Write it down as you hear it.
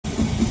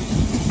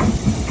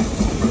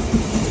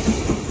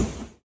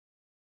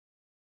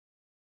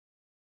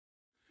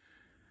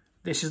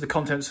this is the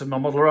contents of my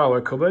Model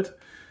Railway cupboard.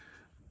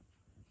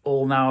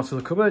 All now to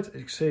the cupboard.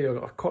 You can see I've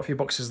got quite a few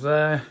boxes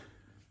there.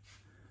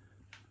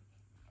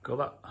 Got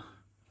that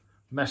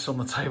mess on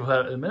the table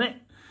there at the minute.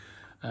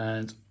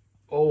 And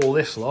all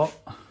this lot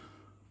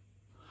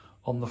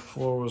on the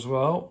floor as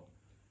well.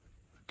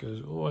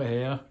 Goes all the way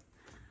here.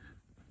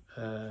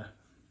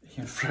 You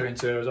can throw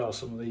into there as well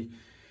some of the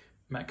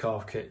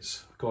Metcalfe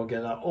kits. I've got to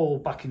get that all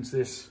back into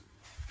this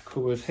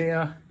cupboard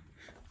here.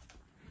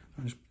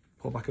 I'll just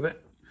pull back a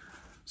bit.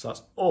 So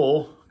that's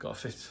all got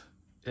to fit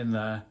in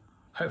there.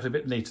 Hopefully a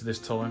bit neater this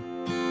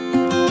time.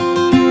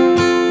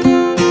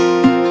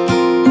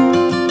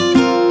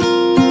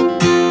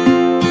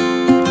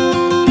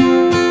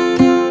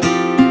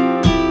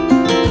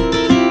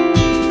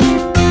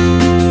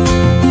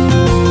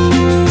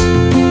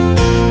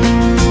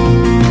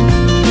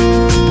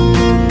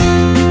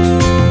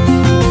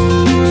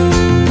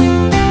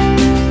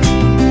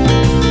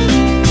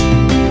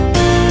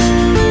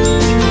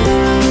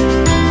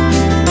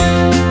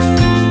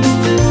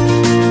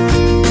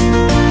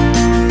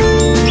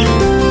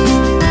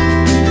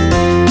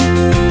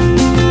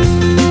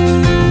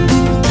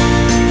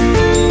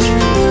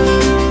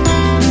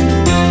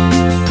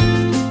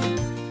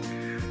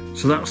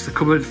 So that's the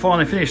cupboard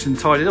finally finished and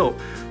tidied up.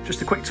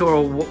 Just a quick tour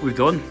of what we've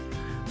done.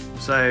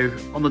 So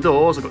on the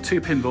doors, I've got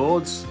 2 pin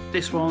boards.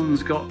 This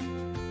one's got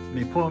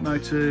the point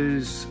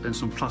motors and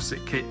some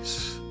plastic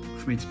kits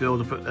for me to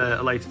build up at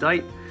a later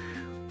date.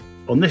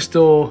 On this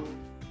door,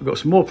 we've got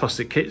some more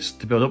plastic kits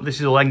to build up. This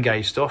is all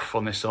N-gauge stuff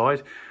on this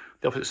side.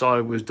 The opposite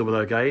side was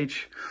 00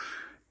 gauge.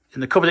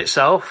 In the cupboard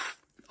itself,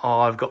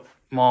 I've got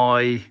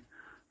my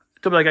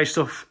 00 gauge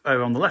stuff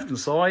over on the left hand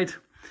side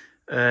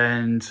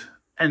and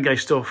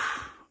N-gauge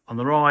stuff on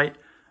the right,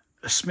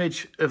 a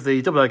smidge of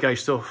the 00 gauge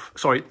stuff,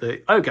 sorry,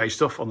 the O gauge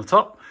stuff on the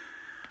top.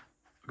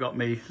 I've got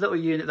my little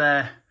unit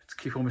there to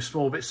keep all my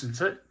small bits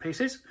and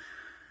pieces.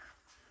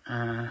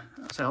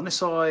 So on this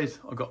side,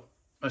 I've got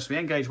most of my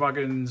N-gauge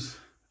wagons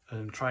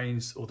and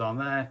trains all down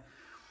there.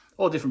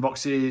 All different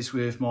boxes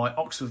with my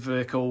Oxford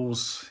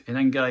vehicles in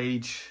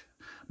N-gauge,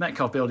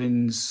 Metcalfe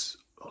buildings,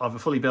 either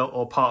fully built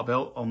or part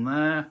built on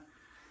there.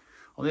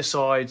 On this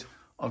side,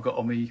 I've got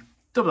all my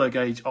 00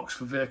 gauge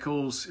Oxford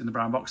vehicles in the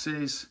brown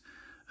boxes.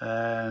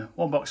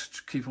 One box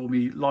to keep all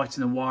my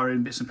lighting and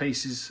wiring bits and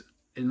pieces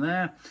in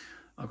there.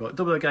 I've got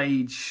 00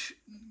 gauge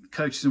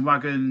coaches and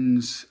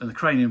wagons and the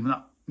cranium,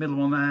 that middle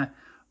one there.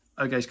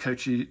 O gauge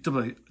coaches,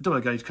 00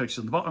 gauge coaches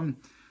on the bottom,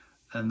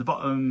 and the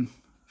bottom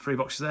 3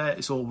 boxes there.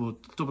 It's all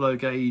 00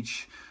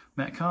 gauge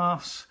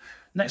Metcalfes.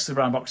 Next to the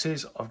brown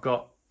boxes, I've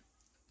got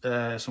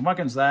some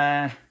wagons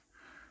there,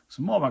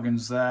 some more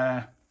wagons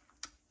there,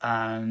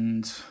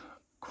 and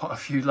quite a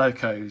few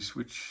locos,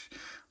 which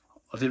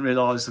I didn't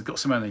realise I've got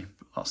so many.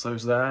 That's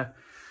those there.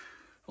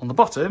 On the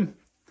bottom,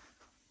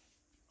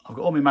 I've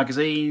got all my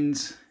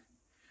magazines.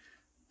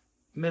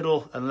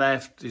 Middle and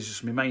left is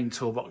just my main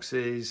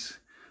toolboxes.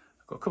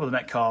 I've got a couple of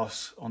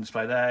Metcalfes on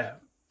display there.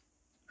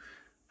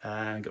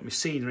 And got my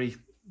scenery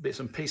bits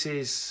and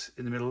pieces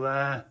in the middle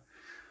there.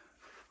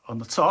 On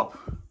the top,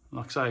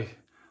 like I say,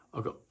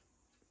 I've got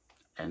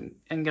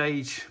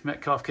N-gauge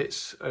Metcalfe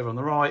kits over on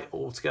the right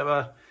all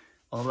together.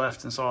 On the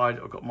left hand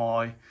side, I've got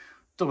my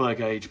 00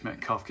 gauge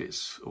Metcalfe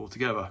kits all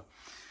together.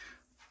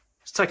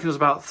 It's taken us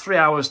about 3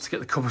 hours to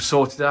get the cupboard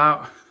sorted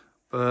out,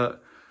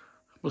 but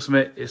I must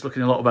admit, it's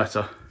looking a lot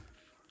better.